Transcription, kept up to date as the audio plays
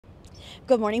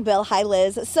Good morning, Bill. Hi,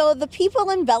 Liz. So the people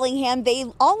in Bellingham, they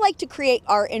all like to create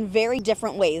art in very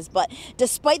different ways, but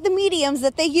despite the mediums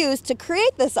that they use to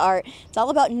create this art, it's all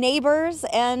about neighbors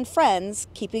and friends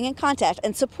keeping in contact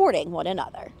and supporting one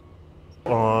another.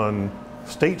 On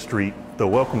State Street, the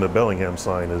Welcome to Bellingham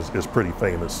sign is pretty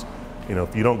famous. You know,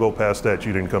 if you don't go past that,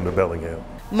 you didn't come to Bellingham.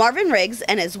 Marvin Riggs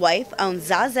and his wife own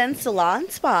Zazen Salon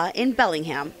Spa in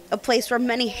Bellingham, a place where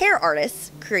many hair artists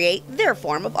create their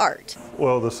form of art.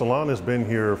 Well, the salon has been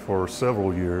here for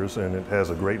several years and it has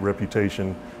a great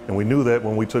reputation. And we knew that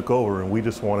when we took over, and we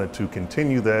just wanted to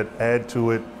continue that, add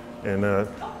to it. And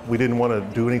we didn't want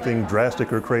to do anything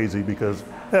drastic or crazy because it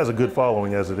has a good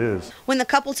following as it is. When the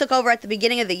couple took over at the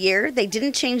beginning of the year, they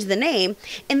didn't change the name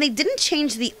and they didn't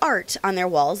change the art on their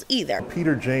walls either.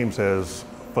 Peter James has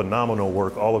phenomenal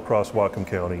work all across Whatcom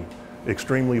County,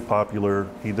 extremely popular.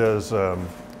 He does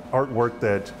artwork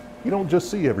that you don't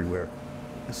just see everywhere.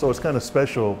 So it's kind of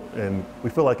special and we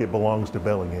feel like it belongs to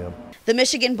Bellingham. The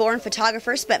Michigan-born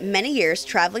photographer spent many years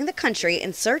traveling the country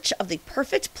in search of the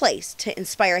perfect place to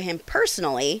inspire him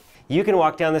personally. You can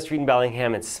walk down the street in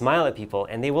Bellingham and smile at people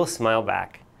and they will smile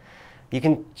back. You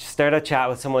can start a chat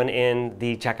with someone in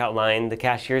the checkout line. The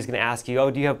cashier is going to ask you, oh,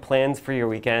 do you have plans for your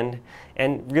weekend?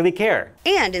 And really care.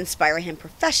 And inspire him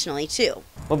professionally too.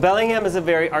 Well, Bellingham is a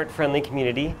very art-friendly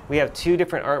community. We have two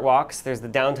different art walks. There's the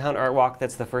downtown art walk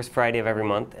that's the first Friday of every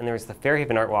month, and there's the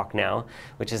Fairhaven art walk now,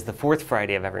 which is the fourth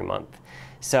Friday of every month.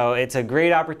 So it's a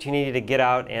great opportunity to get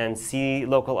out and see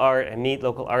local art and meet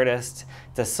local artists.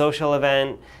 It's a social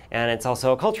event and it's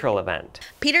also a cultural event.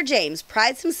 Peter James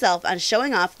prides himself on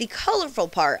showing off the colorful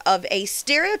part of a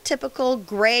stereotypical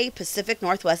gray Pacific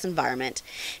Northwest environment.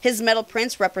 His metal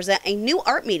prints represent a new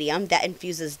art medium that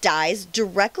infuses dyes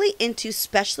directly into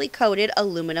specially coated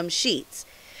aluminum sheets.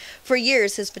 For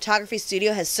years, his photography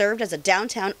studio has served as a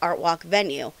downtown art walk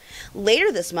venue.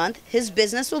 Later this month, his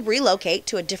business will relocate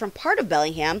to a different part of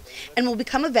Bellingham and will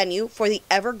become a venue for the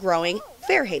ever-growing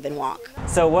Fairhaven Walk.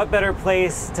 So what better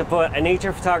place to put a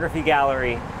nature photography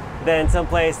gallery than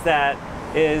someplace that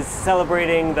is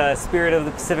celebrating the spirit of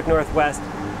the Pacific Northwest,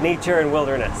 nature and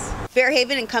wilderness.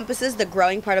 Fairhaven encompasses the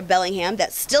growing part of Bellingham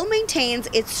that still maintains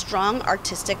its strong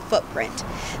artistic footprint.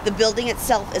 The building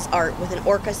itself is art with an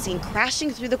orca seen crashing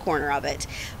through the corner of it,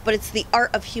 but it's the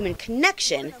art of human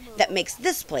connection that makes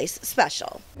this place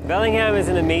special. Bellingham is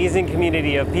an amazing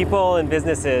community of people and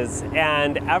businesses,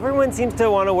 and everyone seems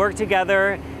to want to work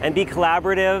together and be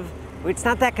collaborative. It's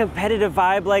not that competitive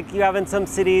vibe like you have in some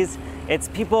cities. It's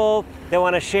people that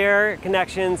want to share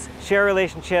connections, share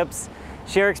relationships,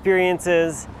 share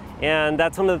experiences. And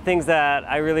that's one of the things that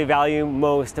I really value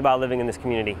most about living in this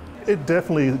community. It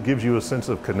definitely gives you a sense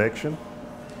of connection.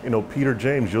 You know, Peter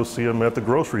James, you'll see him at the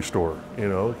grocery store. You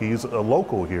know, he's a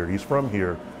local here, he's from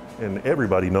here, and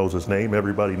everybody knows his name,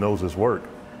 everybody knows his work.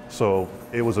 So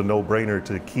it was a no-brainer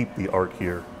to keep the art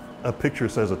here. A picture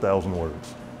says 1,000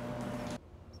 words.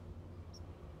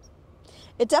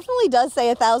 It definitely does say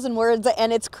 1,000 words,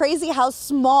 and it's crazy how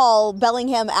small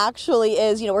Bellingham actually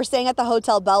is. You know, we're staying at the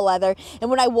Hotel Bellwether, and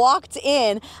when I walked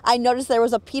in, I noticed there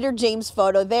was a Peter James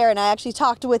photo there, and I actually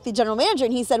talked with the general manager,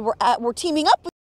 and he said, we're teaming up with